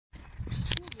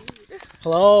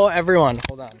Hello everyone,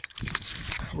 hold on.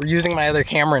 We're using my other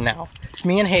camera now. It's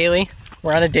me and Haley.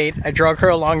 We're on a date. I drug her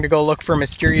along to go look for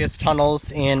mysterious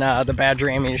tunnels in the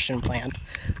Badger ammunition plant.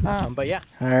 But yeah.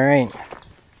 Alright.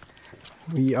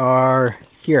 We are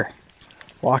here.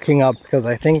 Walking up because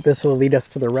I think this will lead us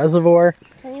to the reservoir.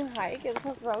 Can you hike? Is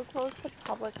this road closed to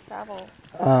public travel?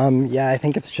 Yeah, I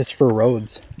think it's just for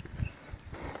roads.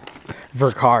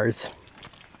 For cars.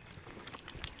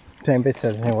 If anybody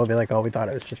says anything, we'll be like, oh, we thought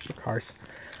it was just for cars.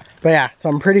 But yeah, so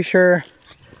I'm pretty sure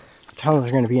tunnels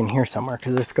are going to be in here somewhere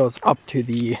because this goes up to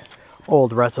the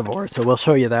old reservoir. So we'll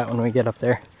show you that when we get up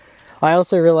there. I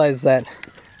also realized that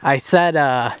I said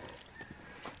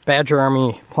Badger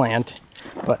Army plant,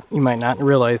 but you might not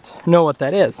know what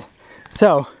that is.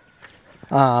 So,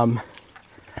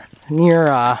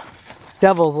 near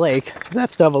Devil's Lake,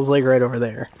 that's Devil's Lake right over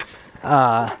there.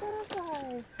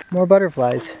 More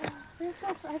butterflies.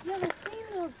 I've never seen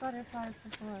those butterflies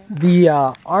before. The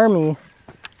Army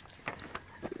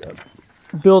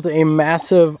built a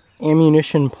massive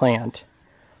ammunition plant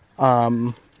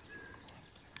to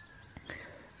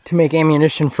make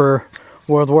ammunition for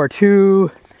World War II.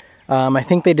 I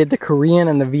think they did the Korean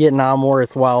and the Vietnam War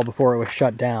as well before it was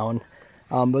shut down.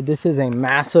 But this is a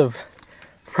massive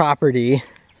property.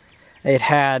 It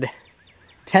had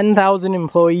 10,000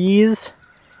 employees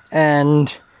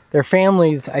and their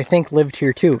families, I think, lived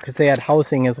here too because they had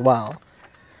housing as well.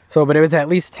 So, but it was at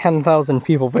least 10,000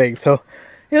 people big. So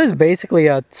it was basically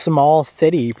a small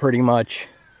city pretty much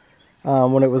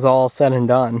when it was all said and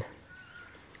done.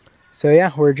 So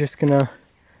yeah, we're just gonna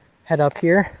head up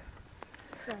here.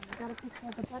 So, you got a picture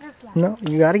of the butterflies. No,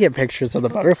 you gotta get pictures of the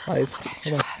butterflies.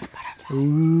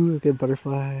 Ooh, look at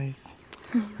butterflies.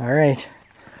 All right,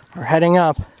 we're heading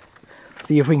up.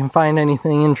 See if we can find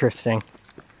anything interesting.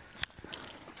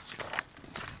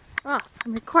 Ah,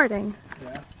 I'm recording.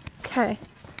 Yeah. Okay.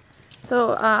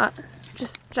 So,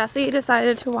 just Jesse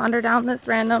decided to wander down this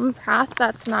random path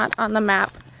that's not on the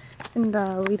map. And,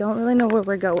 we don't really know where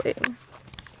we're going.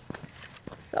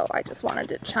 So I just wanted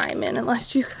to chime in and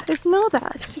let you guys know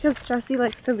that. Because Jesse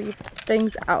likes to leave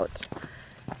things out.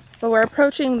 But we're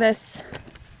approaching this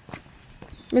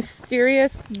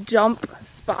mysterious jump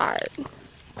spot.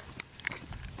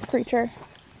 Creature.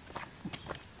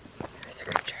 There's a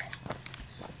creature.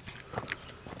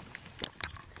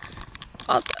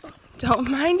 Also, don't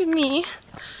mind me.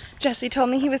 Jesse told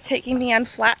me he was taking me on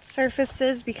flat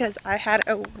surfaces because I had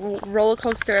a roller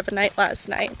coaster of a night last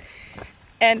night.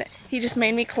 And he just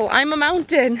made me climb a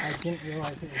mountain. I didn't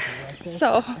realize it was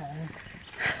So, I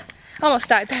almost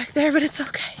died back there, but it's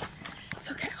okay. It's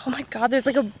okay. Oh my god, there's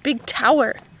like a big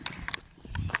tower.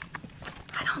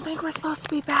 I don't think we're supposed to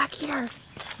be back here.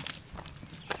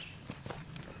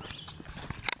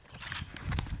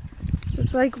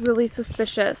 It's like really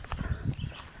suspicious.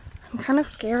 I'm kind of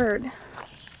scared.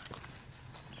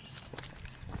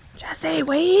 Jesse,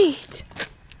 wait!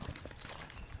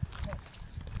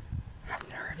 I'm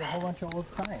nervous. a whole bunch of old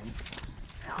signs.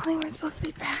 I don't think we're supposed to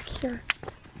be back here.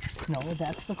 No,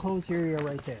 that's the closed area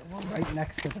right there. We're right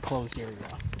next to the closed area.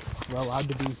 We're allowed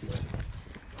to be here.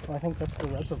 Well, I think that's the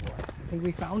reservoir. I think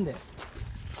we found it.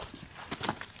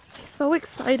 He's so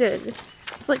excited.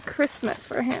 It's like Christmas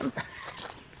for him.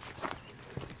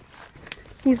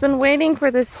 He's been waiting for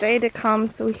this day to come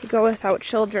so we could go without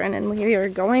children, and we are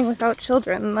going without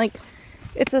children. Like,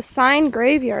 it's a sign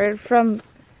graveyard from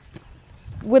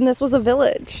when this was a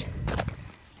village.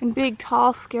 And big,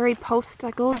 tall, scary post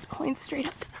that points straight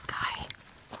up to the sky.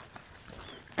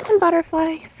 And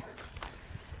butterflies.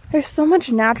 There's so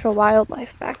much natural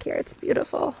wildlife back here. It's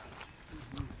beautiful.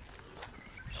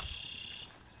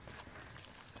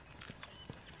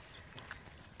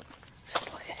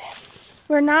 Just look at it.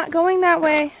 We're not going that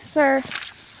way, sir.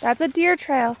 That's a deer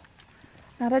trail,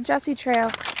 not a Jesse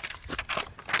trail.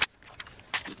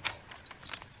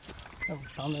 Oh, we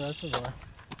found the reservoir.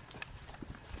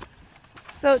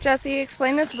 So, Jesse,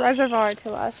 explain this reservoir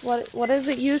to us. What is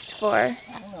it used for? I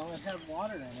don't know. It had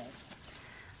water in it.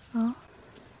 Oh.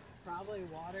 Probably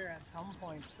water at some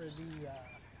point for the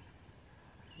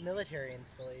military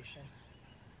installation.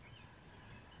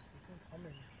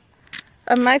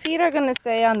 My feet are going to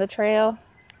stay on the trail.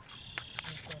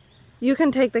 Okay. You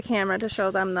can take the camera to show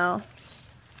them, though.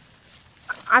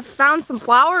 I found some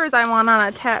flowers I want on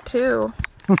a tattoo.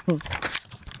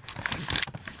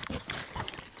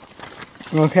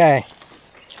 Okay.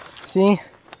 See? Look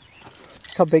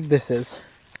how big this is.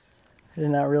 I did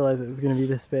not realize it was going to be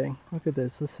this big. Look at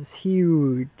this. This is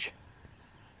huge.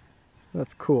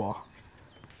 That's cool.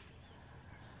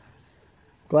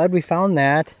 Glad we found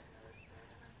that.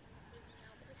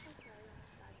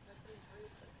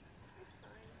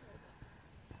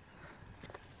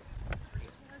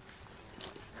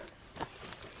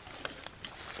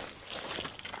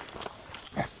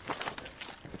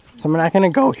 So I'm not going to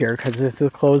go here because this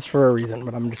is closed for a reason,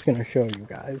 but I'm just going to show you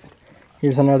guys.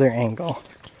 Here's another angle.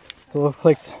 It looks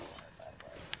like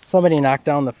somebody knocked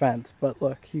down the fence, but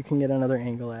look, you can get another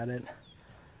angle at it.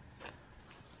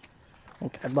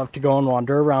 Like, I'd love to go and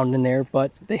wander around in there,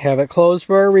 but they have it closed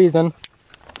for a reason.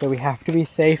 So we have to be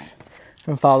safe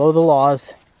and follow the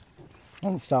laws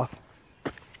and stuff.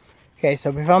 Okay,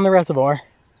 so we found the reservoir.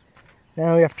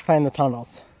 Now we have to find the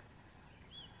tunnels.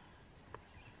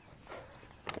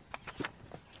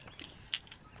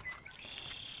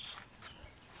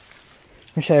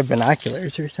 Wish I had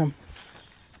binoculars or something.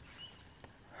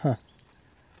 Huh.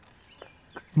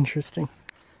 Interesting.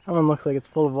 That one looks like it's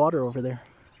full of water over there.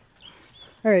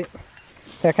 Alright,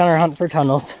 back on our hunt for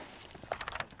tunnels.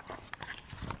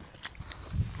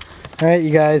 Alright,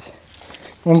 you guys.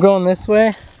 I'm going this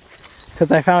way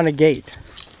because I found a gate.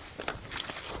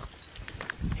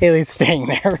 Haley's staying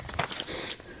there.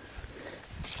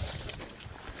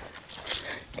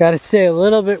 Gotta stay a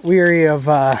little bit weary of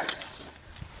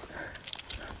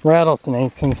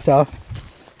rattlesnakes and stuff.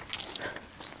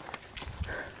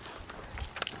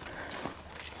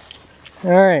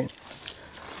 Alright.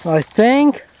 Well, I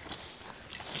think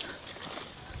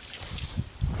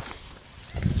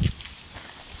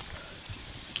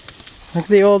look at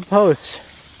the old post.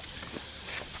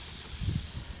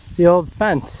 The old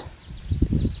fence.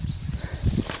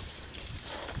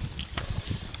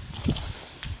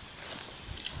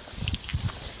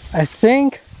 I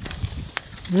think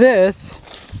this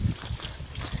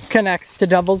connects to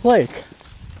Devil's Lake.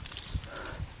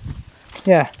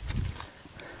 Yeah.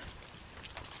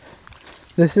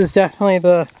 This is definitely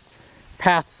the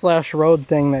path/road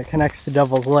thing that connects to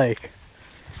Devil's Lake.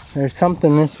 There's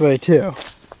something this way too.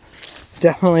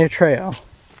 Definitely a trail.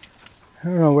 I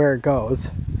don't know where it goes.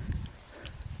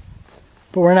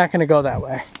 But we're not going to go that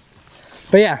way.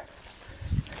 But yeah.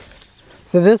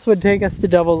 So this would take us to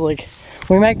Devil's Lake.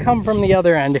 We might come from the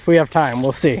other end if we have time.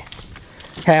 We'll see.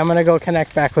 Okay, I'm going to go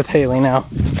connect back with Haley now.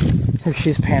 If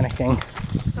she's panicking.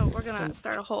 So we're going to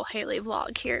start a whole Haley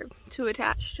vlog here to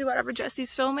attach to whatever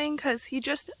Jesse's filming because he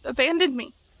just abandoned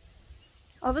me.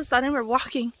 All of a sudden we're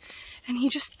walking and he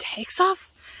just takes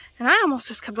off. And I almost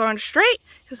just kept going straight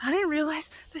because I didn't realize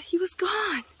that he was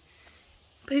gone.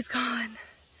 But he's gone.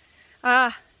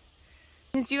 As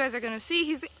you guys are going to see,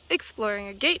 he's exploring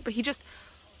a gate, but he just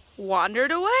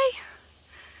wandered away.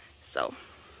 So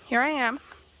here I am.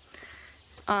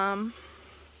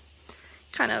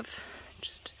 Kind of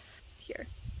just here.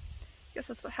 I guess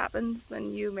that's what happens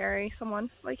when you marry someone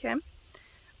like him.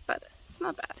 But it's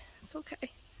not bad. It's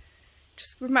okay.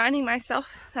 Just reminding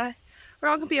myself that we're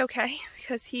all gonna be okay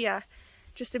because he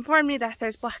just informed me that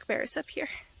there's black bears up here.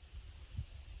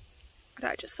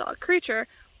 But I just saw a creature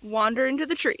wander into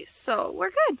the trees, so we're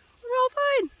good. We're all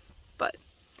fine. But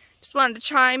just wanted to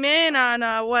chime in on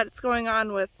what's going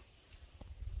on with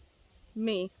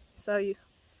me. So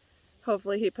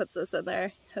hopefully he puts this in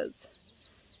there because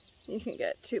you can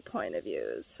get 2 point of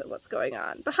views of what's going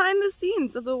on behind the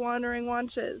scenes of the wandering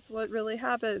wanches. What really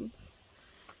happens.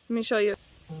 Let me show you.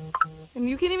 And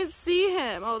you can even see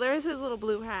him. Oh, there's his little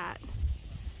blue hat.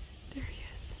 There he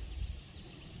is.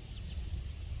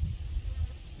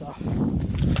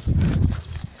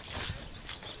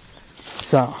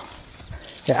 So,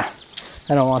 yeah,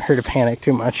 I don't want her to panic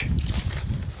too much.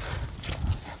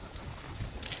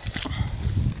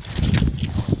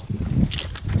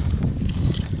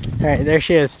 Alright, there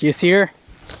she is. Do you see her?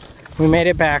 We made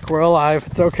it back. We're alive.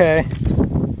 It's okay.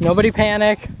 Nobody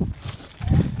panic.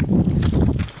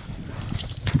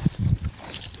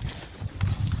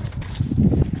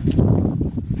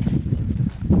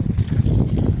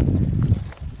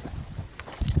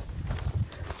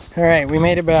 Alright, we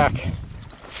made it back.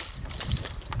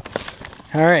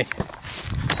 Alright,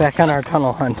 back on our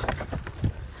tunnel hunt.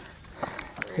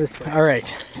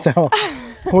 Alright, so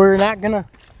we're not gonna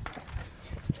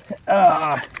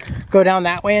go down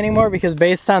that way anymore because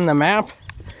based on the map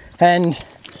and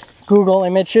Google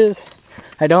images,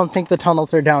 I don't think the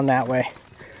tunnels are down that way.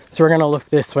 So we're gonna look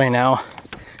this way now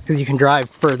because you can drive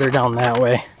further down that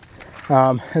way.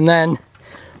 And then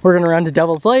we're gonna run to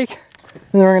Devil's Lake.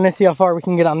 And then we're going to see how far we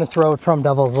can get on this road from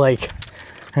Devil's Lake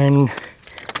and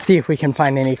see if we can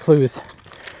find any clues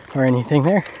or anything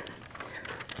there.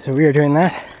 So we are doing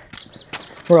that.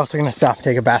 We're also going to stop and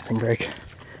take a bathroom break.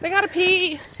 They gotta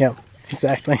pee. Yep,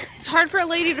 exactly. It's hard for a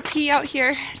lady to pee out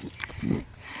here.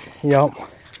 Yep.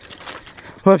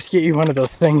 We'll have to get you one of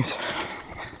those things.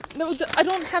 No, I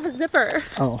don't have a zipper.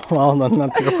 Oh, well, then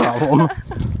that's your problem.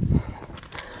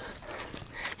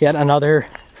 Yet another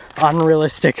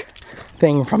unrealistic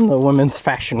thing from the women's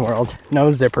fashion world.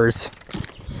 No zippers.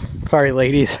 Sorry,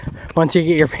 ladies. Once you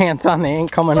get your pants on, they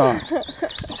ain't coming off.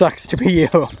 Sucks to be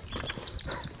you.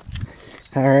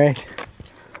 Alright,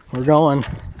 we're going.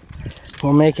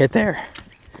 We'll make it there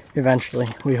eventually,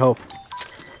 we hope.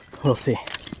 We'll see.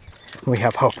 We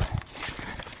have hope.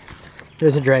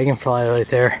 There's a dragonfly right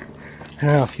there. I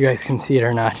don't know if you guys can see it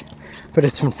or not, but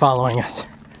it's been following us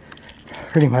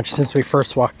pretty much since we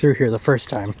first walked through here the first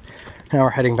time. Now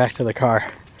we're heading back to the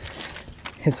car.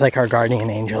 It's like our guardian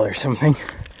angel or something.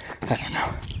 I don't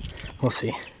know. We'll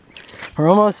see. We're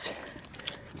almost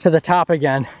to the top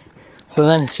again, so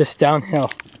then it's just downhill,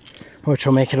 which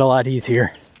will make it a lot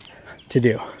easier to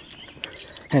do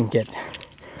and get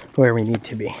where we need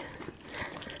to be.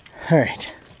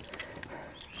 Alright.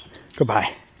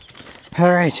 Goodbye.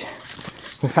 Alright.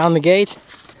 We found the gate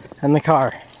and the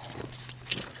car.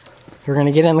 We're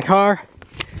gonna get in the car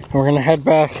and we're gonna head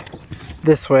back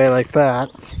this way like that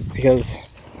because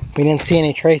we didn't see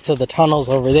any trace of the tunnels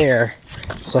over there.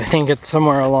 So I think it's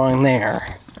somewhere along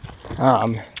there.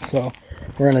 So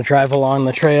we're gonna drive along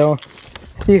the trail,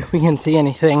 see if we can see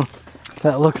anything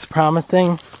that looks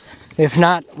promising. If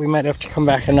not, we might have to come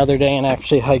back another day and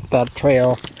actually hike that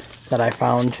trail that I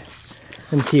found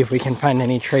and see if we can find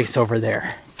any trace over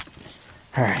there.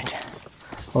 Alright,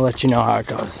 we'll let you know how it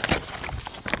goes.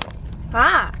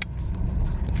 Ah!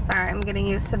 Sorry, I'm getting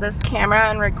used to this camera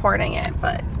and recording it,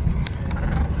 but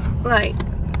like,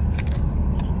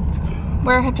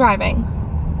 we're driving.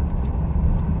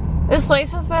 This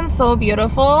place has been so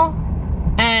beautiful,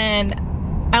 and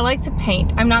I like to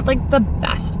paint. I'm not like the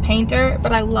best painter,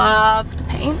 but I love to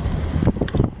paint.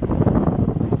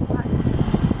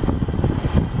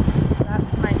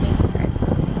 That's my main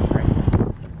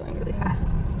person. It's going really fast.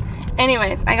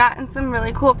 Anyways, I got in some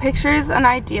really cool pictures and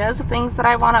ideas of things that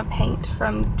I want to paint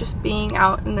from just being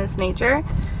out in this nature.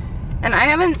 And I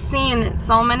haven't seen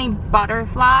so many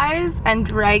butterflies and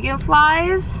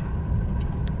dragonflies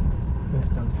This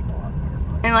does have a lot of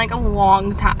butterflies in like a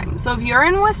long time. So if you're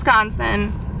in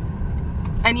Wisconsin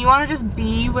and you want to just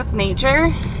be with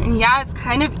nature, and yeah, it's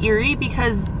kind of eerie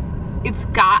because it's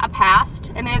got a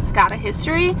past and it's got a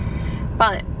history,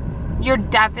 but you're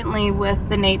definitely with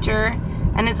the nature,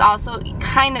 and it's also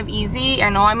kind of easy. I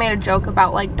know I made a joke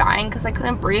about like dying because I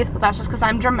couldn't breathe, but that's just because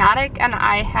I'm dramatic and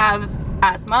I have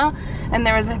asthma and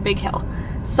there was a big hill.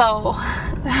 So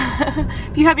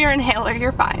if you have your inhaler,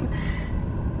 you're fine.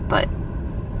 But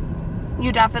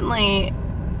you definitely,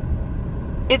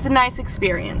 it's a nice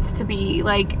experience to be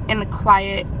like in a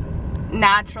quiet,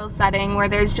 natural setting where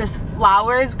there's just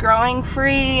flowers growing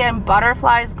free and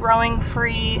butterflies growing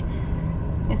free.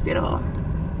 It's beautiful.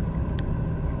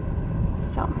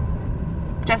 So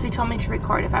Jesse told me to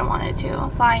record if I wanted to,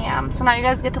 so I am. So now you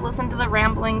guys get to listen to the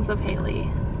ramblings of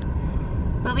Halie.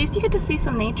 But at least you get to see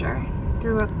some nature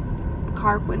through a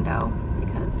car window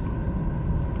because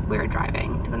we're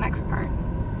driving to the next part.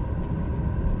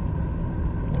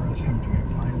 We're attempting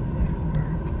to find the next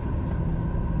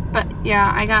part. But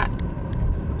yeah, I got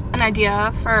an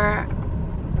idea for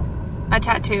a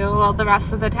tattoo. Well, the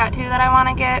rest of the tattoo that I want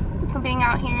to get from being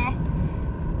out here.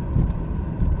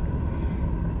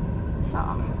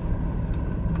 So,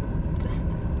 just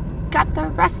got the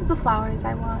rest of the flowers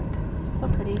I want. It's so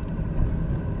pretty.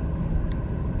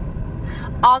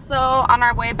 Also, on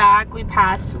our way back, we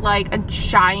passed like a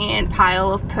giant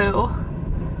pile of poo.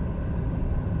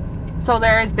 So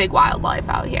there is big wildlife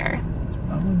out here. It's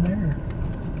probably bear.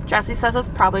 Jesse says it's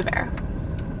probably bear.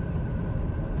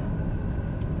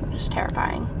 Which is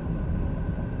terrifying.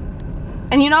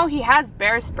 And you know he has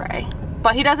bear spray,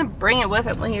 but he doesn't bring it with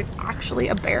him when there's actually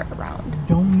a bear around. You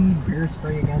don't need bear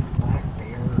spray against black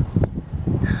bears.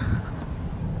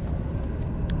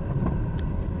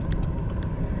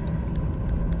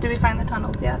 Did we find the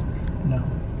tunnels yet? No.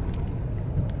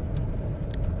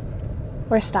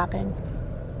 We're stopping.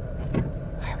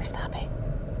 Why are we stopping?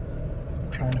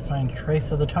 I'm trying to find a trace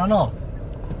of the tunnels.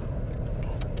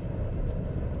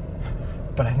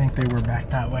 But I think they were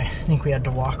back that way. I think we had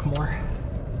to walk more.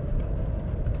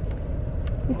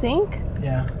 You think?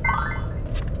 Yeah.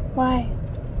 Why?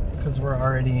 Because we're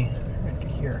already right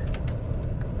here.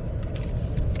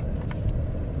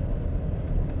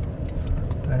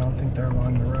 I don't think they're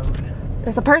along the road.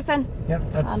 There's a person. Yep,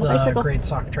 that's On the the bicycle. Great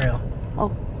Sock Trail.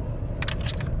 Oh.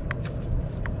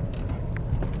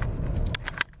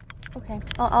 Okay.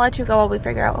 I'll let you go while we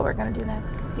figure out what we're gonna do next.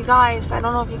 You guys, I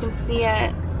don't know if you can see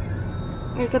it.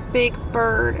 There's a big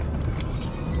bird.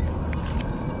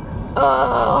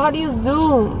 Oh, how do you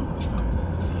zoom?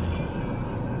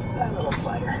 That little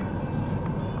slider.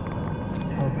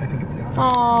 Oh, I think it's gone.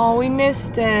 Oh, we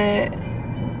missed it.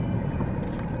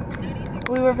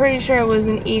 We were pretty sure it was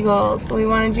an eagle, so we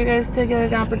wanted you guys to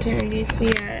get an opportunity to see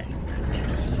it.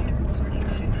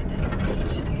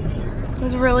 It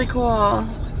was really cool.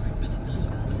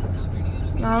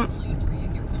 Nope.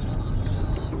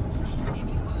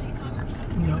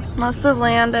 Must have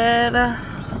landed.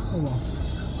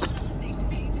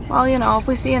 Well, you know, if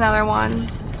we see another one.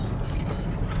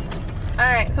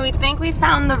 Alright, so we think we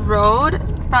found the road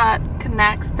that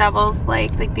connects Devil's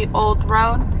Lake, like the old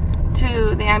road,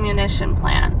 to the ammunition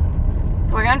plant.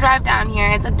 So we're gonna drive down here.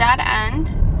 It's a dead end,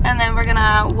 and then we're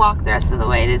gonna walk the rest of the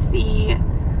way to see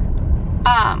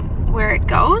where it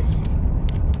goes.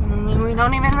 I mean, we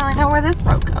don't even really know where this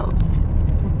road goes.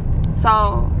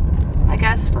 So I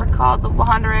guess we're called the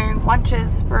Wandering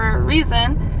Wenches for a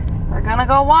reason. We're gonna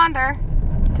go wander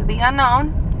to the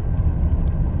unknown.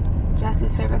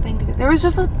 Jesse's favorite thing to do. There was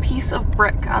just a piece of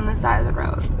brick on the side of the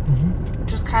road,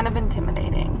 which was kind of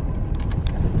intimidating.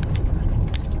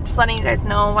 Just letting you guys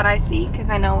know what I see, because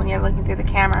I know when you're looking through the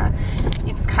camera,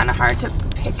 it's kind of hard to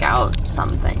pick out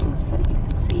some things that you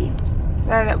can see,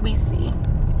 that we see.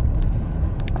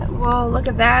 But, whoa, look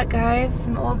at that, guys.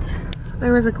 Some old,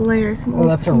 there was a layer, some old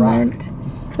that's cement. a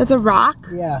rock. That's a rock?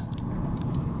 Yeah.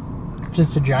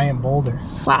 Just a giant boulder.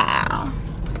 Wow.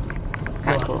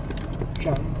 Kind of cool.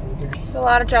 Giant boulders. There's a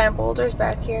lot of giant boulders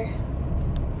back here.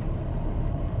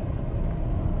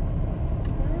 I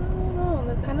don't know,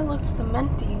 that kind of looks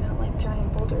cementy, not like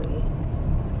giant bouldery.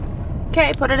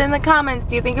 Okay, put it in the comments.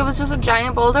 Do you think it was just a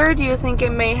giant boulder, or do you think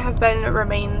it may have been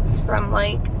remains from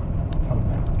like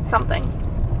something?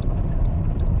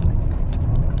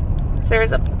 So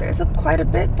there's a quite a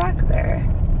bit back there.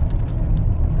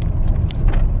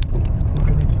 Look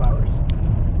at these flowers.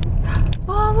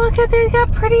 Oh, look at they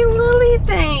got pretty lily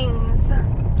things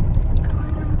going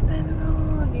on the side of the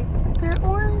road. They're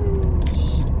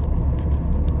orange.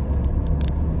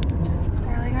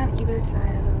 They're like on either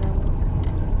side of the road.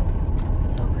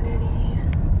 So pretty.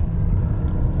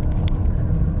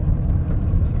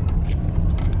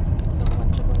 So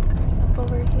much of them coming up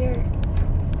over here.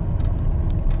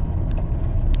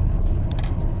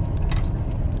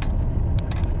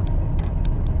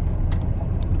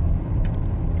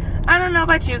 I don't know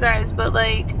about you guys, but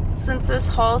like, since this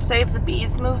whole Save the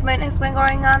Bees movement has been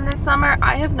going on this summer,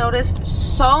 I have noticed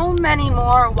so many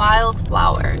more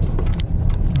wildflowers.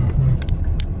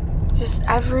 Just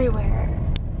everywhere.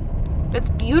 It's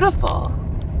beautiful.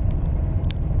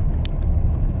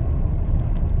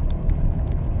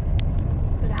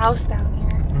 There's a house down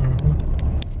here.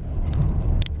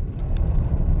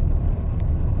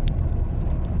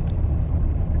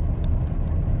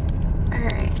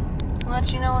 Alright. I'll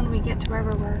let you know when we get to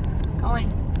wherever we're going.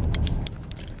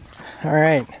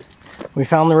 Alright, we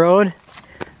found the road,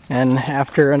 and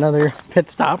after another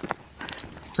pit stop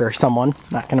for someone,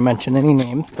 not going to mention any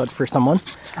names, but for someone,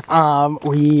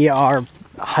 we are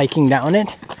hiking down it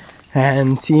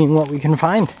and seeing what we can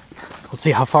find. We'll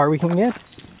see how far we can get.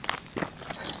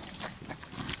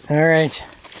 Alright,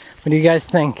 what do you guys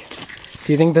think?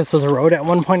 Do you think this was a road at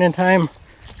one point in time?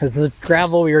 Because the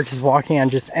gravel we were just walking on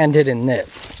just ended in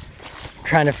this. I'm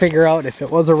trying to figure out if it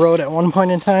was a road at one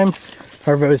point in time,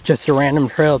 or if it was just a random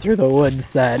trail through the woods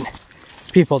that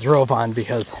people drove on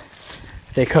because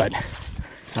they could.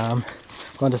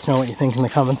 Let us know what you think in the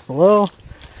comments below.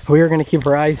 We are going to keep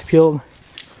our eyes peeled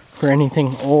for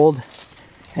anything old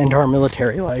and our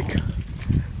military like.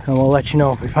 And we'll let you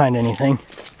know if we find anything.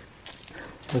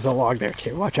 There's a log there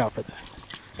too, watch out for that.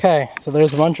 Okay, so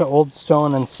there's a bunch of old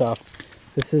stone and stuff.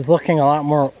 This is looking a lot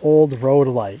more old road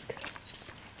like.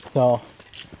 So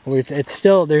it's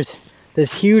still, there's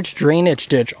this huge drainage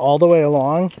ditch all the way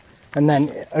along, and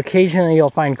then occasionally you'll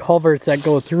find culverts that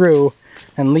go through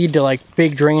and lead to like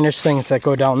big drainage things that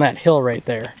go down that hill right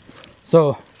there.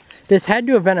 So this had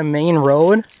to have been a main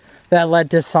road that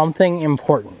led to something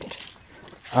important.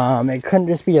 It couldn't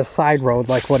just be a side road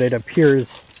like what it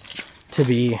appears to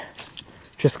be,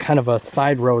 just kind of a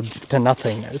side road to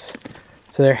nothingness.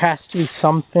 So there has to be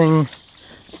something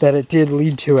that it did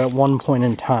lead to at one point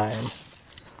in time.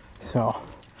 So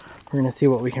we're gonna see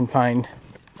what we can find.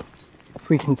 If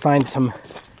we can find some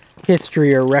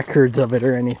history or records of it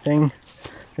or anything.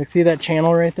 You see that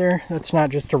channel right there? That's not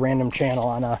just a random channel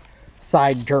on a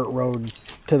side dirt road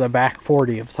to the back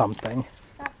 40 of something.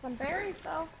 Got some berries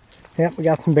though. Yep, we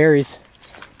got some berries.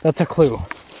 That's a clue.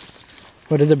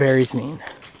 What do the berries mean?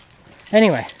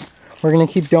 Anyway, we're gonna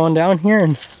keep going down here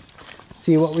and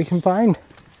see what we can find.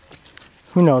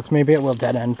 Who knows, maybe it will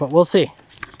dead end, but we'll see.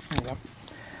 There we go.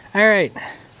 Alright,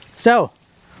 so,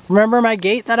 remember my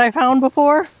gate that I found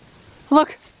before?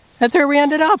 Look, that's where we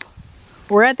ended up.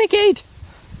 We're at the gate.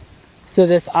 So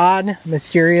this odd,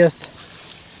 mysterious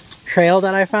trail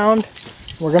that I found,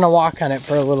 we're gonna walk on it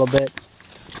for a little bit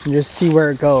and just see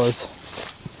where it goes.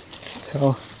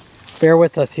 So, bear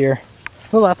with us here.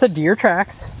 Well, lots of deer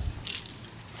tracks.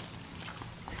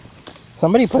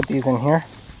 Somebody put these in here.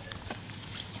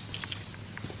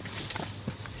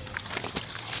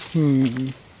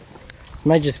 This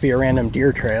might just be a random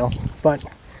deer trail, but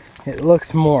it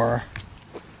looks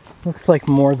like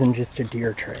more than just a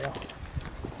deer trail.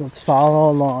 So let's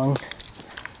follow along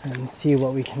and see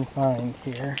what we can find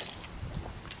here.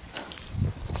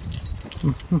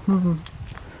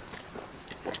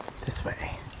 This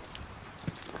way.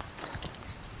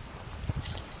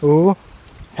 Ooh,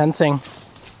 fencing.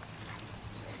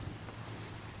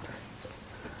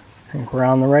 I think we're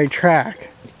on the right track.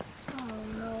 Oh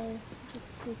no, it's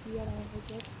creepy. I don't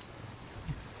like it.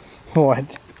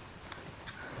 What?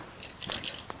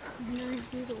 Veering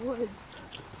through the woods.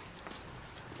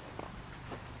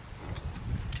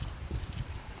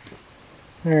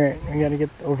 Alright, we gotta get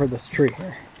over this tree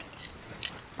here.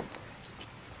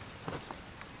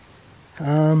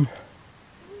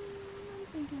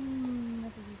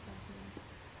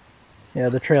 Yeah,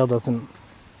 the trail doesn't.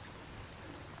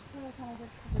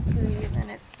 The tree and then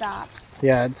it stops.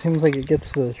 Yeah, it seems like it gets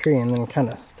to the tree and then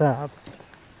kind of stops.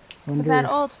 But that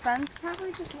old fence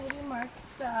probably just maybe marks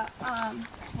the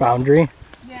boundary?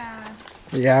 Yeah.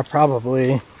 Yeah,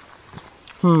 probably.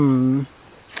 See how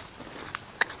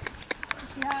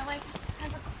it like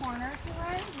has a corner to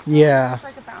it? Yeah. It's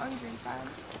just like a boundary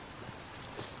fence.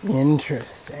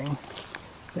 Interesting.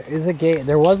 There is a gate.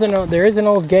 There is an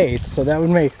old gate, so that would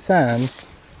make sense.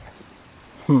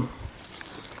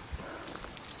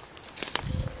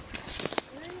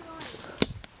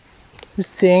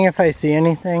 Just seeing if I see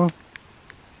anything.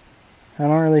 I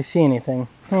don't really see anything.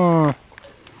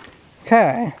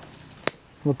 Okay.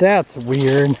 Well, that's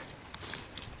weird.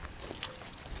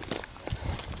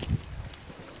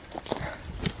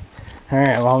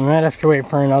 Alright, well, we might have to wait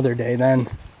for another day then.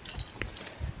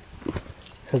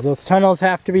 Because those tunnels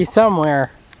have to be somewhere.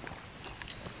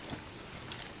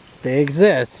 They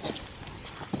exist.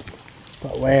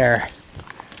 But where?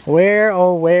 Where,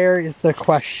 oh, where is the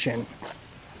question?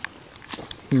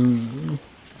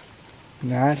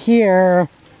 Not here.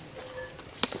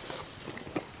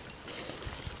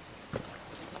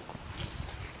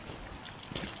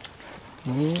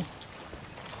 We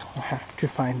will have to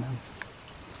find them.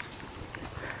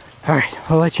 Alright,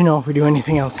 I'll let you know if we do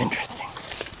anything else interesting.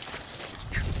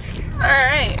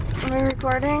 Alright, are we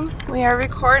recording? We are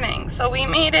recording. So we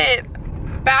made it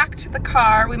back to the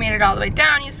car. We made it all the way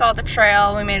down. You saw the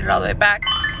trail. We made it all the way back.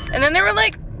 And then there were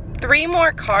like 3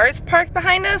 more cars parked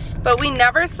behind us, but we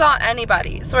never saw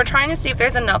anybody. So we're trying to see if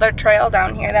there's another trail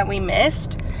down here that we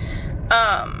missed.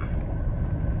 I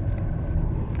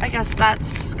guess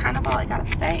that's kind of all I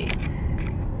gotta say.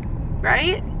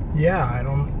 Right? Yeah, I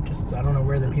don't know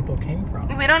where the people came from.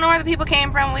 We don't know where the people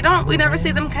came from. We never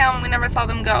see them come. We never saw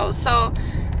them go. So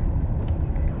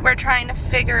we're trying to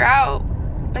figure out,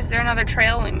 is there another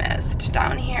trail we missed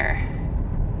down here?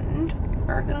 And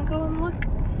we're gonna go and look.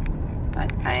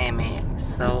 But I am a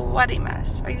sweaty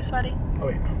mess. Are you sweaty? Oh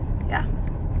yeah.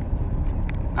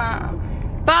 Yeah.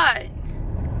 But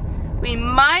we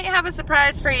might have a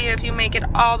surprise for you if you make it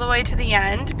all the way to the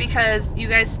end, because you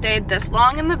guys stayed this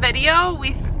long in the video.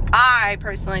 I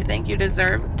personally think you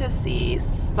deserve to see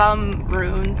some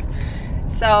runes.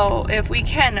 So if we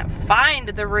can find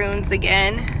the runes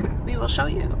again, we will show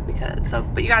you.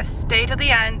 But you gotta stay to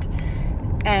the end,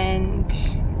 and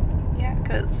yeah,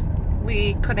 because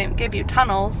we couldn't give you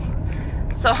tunnels.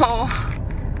 So,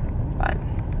 but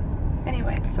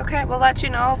anyways, okay, we'll let you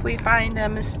know if we find a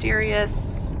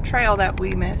mysterious trail that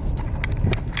we missed.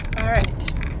 All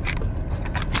right,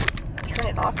 turn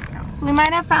it off now. So we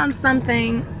might have found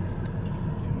something.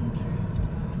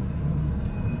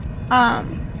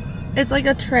 It's like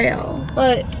a trail,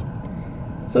 but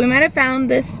so we might have found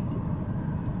this.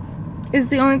 Is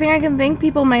the only thing I can think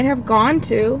people might have gone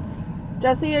to.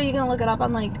 Jesse, are you gonna look it up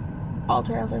on like All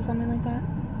Trails or something like that?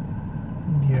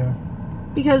 Yeah.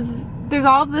 Because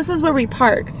this is where we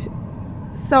parked.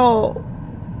 So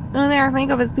the only thing I can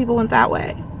think of is people went that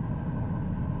way.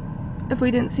 If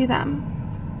we didn't see them.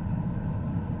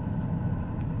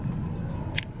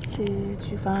 Did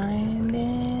you find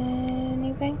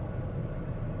anything?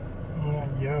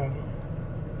 Not yet.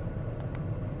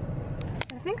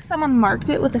 I think someone marked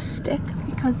it with a stick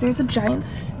because there's a giant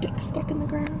stick stuck in the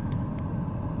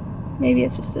ground. Maybe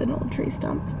it's just an old tree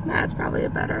stump. That's probably a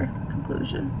better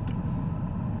conclusion.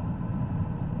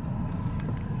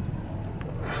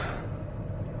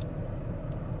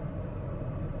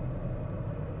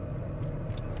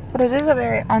 But it is a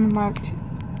very unmarked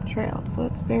trail, so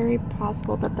it's very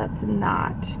possible that that's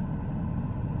not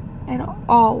at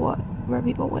all where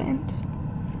people went.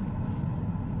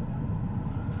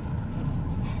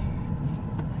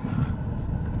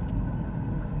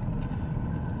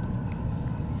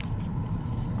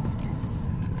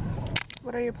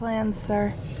 What are your plans,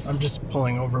 sir? I'm just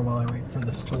pulling over while I wait for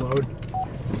this to load.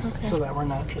 Okay. So that we're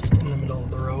not just in the middle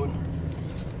of the road.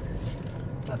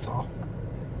 That's all.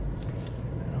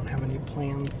 I don't have any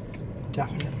plans,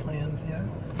 definite plans yet.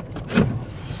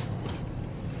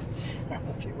 Alright,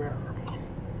 let's see, where are we?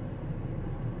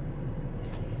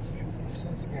 Okay, this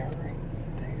says we are right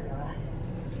there.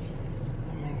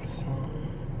 That makes sense.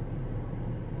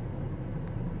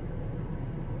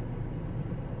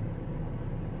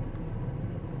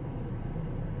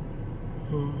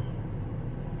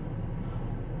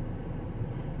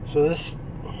 So this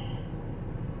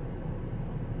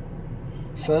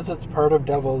says it's part of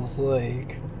Devil's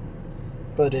Lake,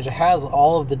 but it has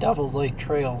all of the Devil's Lake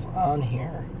trails on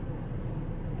here,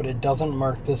 but it doesn't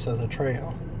mark this as a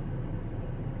trail.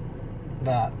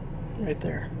 That right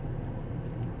there.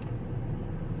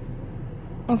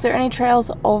 Is there any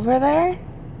trails over there?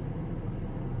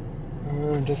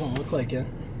 It doesn't look like it.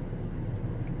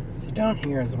 So down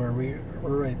here is where we're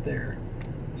right there.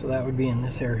 So that would be in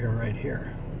this area right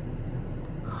here.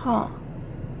 Huh.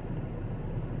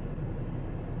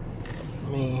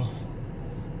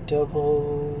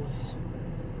 Devil's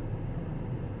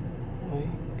Lake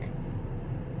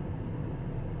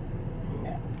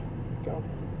map. Go.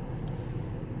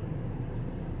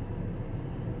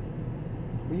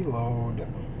 Reload.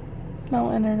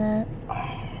 No internet.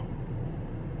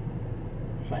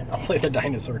 Fine, I'll play the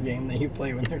dinosaur game that you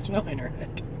play when there's no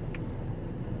internet.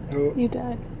 Oh. You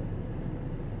died.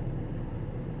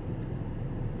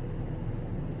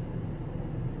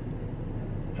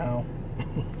 Ow.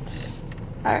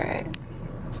 Alright.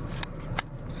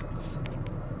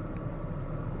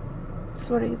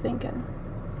 So what are you thinking?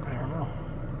 I don't know.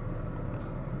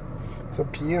 It's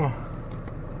up to you.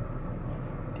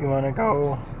 Do you want to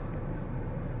go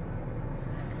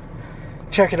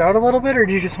check it out a little bit, or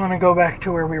do you just want to go back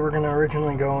to where we were going to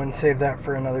originally go and save that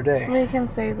for another day? We can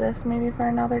save this maybe for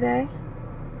another day.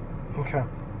 Okay.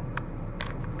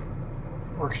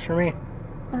 Works for me.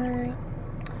 Alright.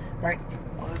 Alright,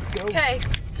 let's go. Okay,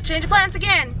 so change of plans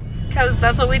again, because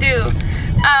that's what we do.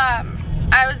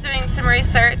 I was doing some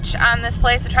research on this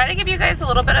place to try to give you guys a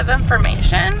little bit of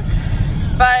information,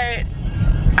 but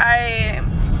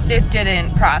it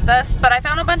didn't process. But I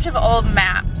found a bunch of old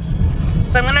maps.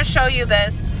 So I'm gonna show you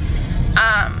this.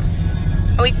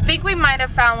 We think we might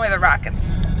have found where the rockets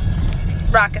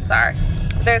are.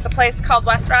 There's a place called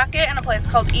West Rocket and a place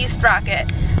called East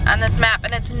Rocket on this map,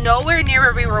 and it's nowhere near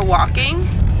where we were walking.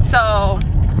 So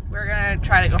we're gonna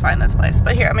try to go find this place.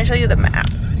 But here, let me show you the map.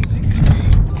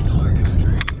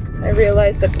 I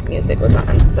realized that the music was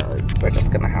on, so we're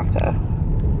just gonna have to.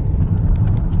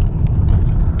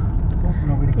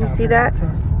 You see that?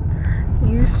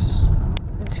 You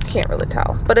can't really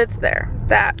tell, but it's there.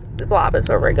 That blob is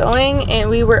where we're going, and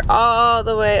we were all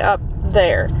the way up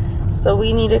there. So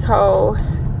we need to go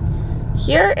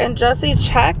here, and Jesse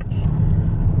checked.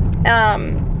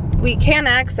 We can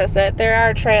access it. There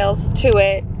are trails to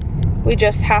it. We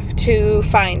just have to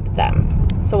find them.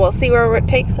 So we'll see where it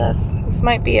takes us. This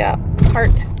might be a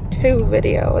part 2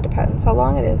 video. It depends how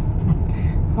long it is.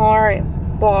 Alright,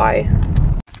 bye.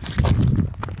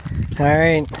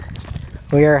 Alright,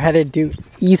 we are headed to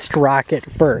East Rocket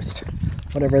first,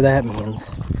 whatever that means.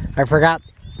 I forgot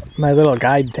my little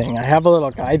guide thing. I have a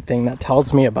little guide thing that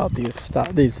tells me about these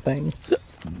things.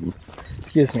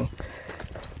 Excuse me.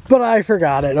 But I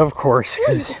forgot it, of course.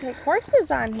 Ooh, you can take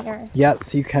horses on here.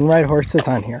 Yes, you can ride horses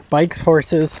on here. Bikes,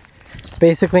 horses,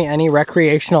 basically any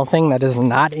recreational thing that is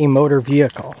not a motor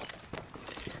vehicle.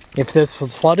 If this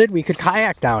was flooded, we could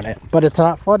kayak down it. But it's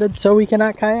not flooded, so we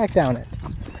cannot kayak down it.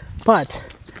 But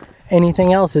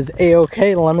anything else is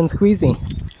a-okay, lemon squeezy.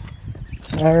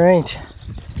 Alright,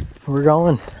 we're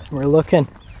going, we're looking,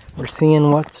 we're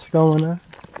seeing what's going on.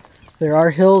 There are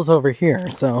hills over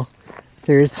here, so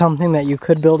there is something that you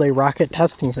could build a rocket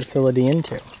testing facility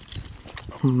into.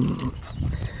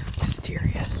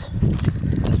 Mysterious.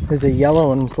 There's a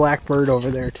yellow and black bird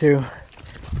over there too.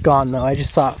 It's gone though, I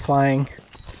just saw it flying.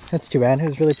 That's too bad, it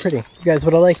was really pretty. You guys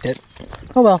would have liked it.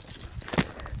 Oh well.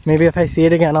 Maybe if I see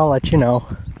it again, I'll let you know.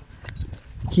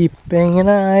 Keeping an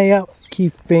eye out,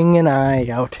 keeping an eye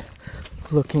out.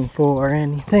 Looking for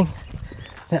anything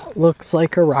that looks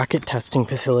like a rocket testing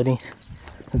facility.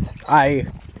 I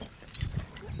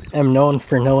am known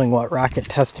for knowing what rocket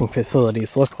testing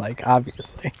facilities look like,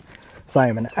 obviously. So I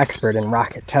am an expert in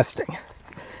rocket testing.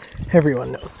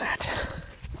 Everyone knows that.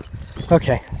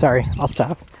 Okay, sorry, I'll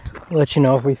stop. I'll let you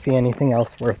know if we see anything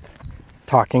else worth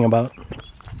talking about.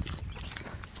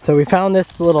 So we found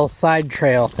this little side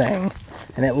trail thing,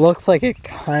 and it looks like it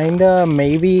kinda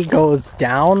maybe goes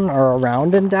down or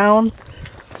around and down.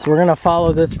 So we're gonna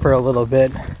follow this for a little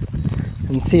bit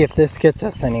and see if this gets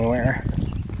us anywhere.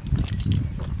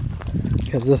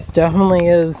 Because this definitely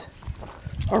is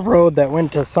a road that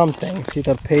went to something. See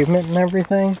the pavement and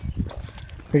everything?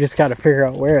 We just gotta figure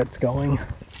out where it's going.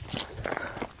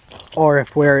 Or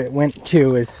if where it went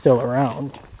to is still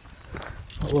around.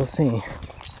 But we'll see.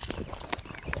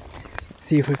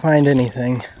 See if we find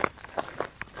anything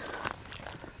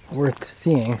worth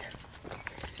seeing.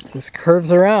 This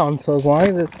curves around, so as long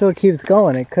as it still keeps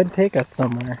going, it could take us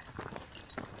somewhere.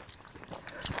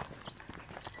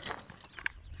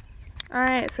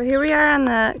 Alright, so here we are on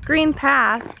the green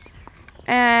path,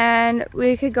 and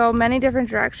we could go many different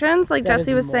directions. Like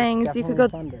Jesse was saying, you could go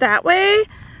that way,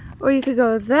 or you could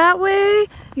go that way,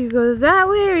 you could go that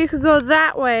way, or you could go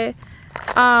that way.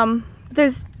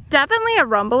 There's definitely a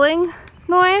rumbling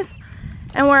noise,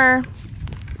 and we're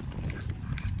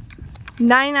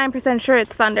 99% sure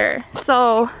it's thunder.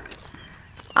 So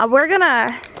we're gonna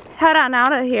head on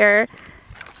out of here.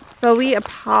 So we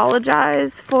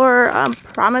apologize for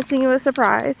promising you a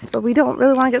surprise, but we don't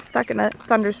really want to get stuck in a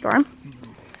thunderstorm.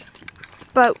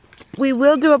 But we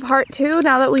will do a part 2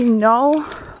 now that we know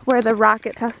where the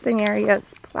rocket testing area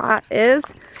spot is,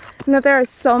 and that there are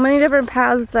so many different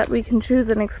paths that we can choose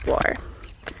and explore.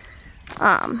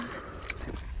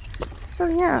 So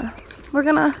yeah, we're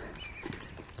gonna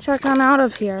check on out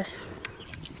of here.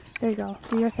 There you go,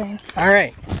 do your thing. All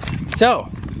right, so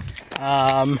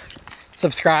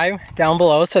subscribe down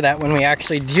below so that when we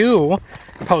actually do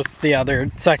post the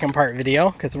other second part video,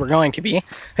 because we're going to be,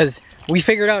 because we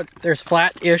figured out there's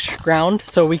flat-ish ground,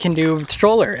 so we can do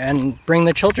stroller and bring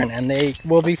the children and they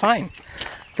will be fine.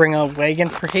 Bring a wagon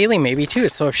for Haley maybe too,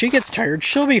 so if she gets tired,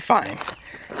 she'll be fine.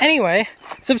 Anyway,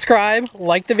 subscribe,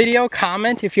 like the video,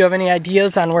 comment if you have any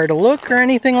ideas on where to look or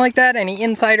anything like that, any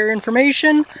insider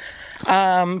information.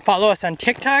 Follow us on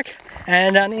TikTok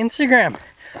and on Instagram.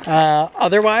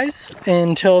 Otherwise,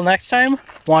 until next time,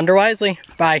 wander wisely.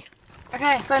 Bye.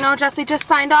 Okay, so I know Jesse just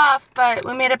signed off, but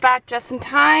we made it back just in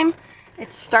time.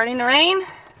 It's starting to rain,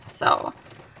 so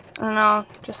I don't know,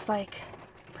 just like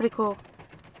pretty cool.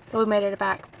 But we made it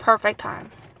back. Perfect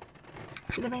time.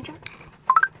 See the ranger?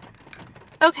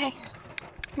 Okay,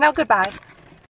 now goodbye.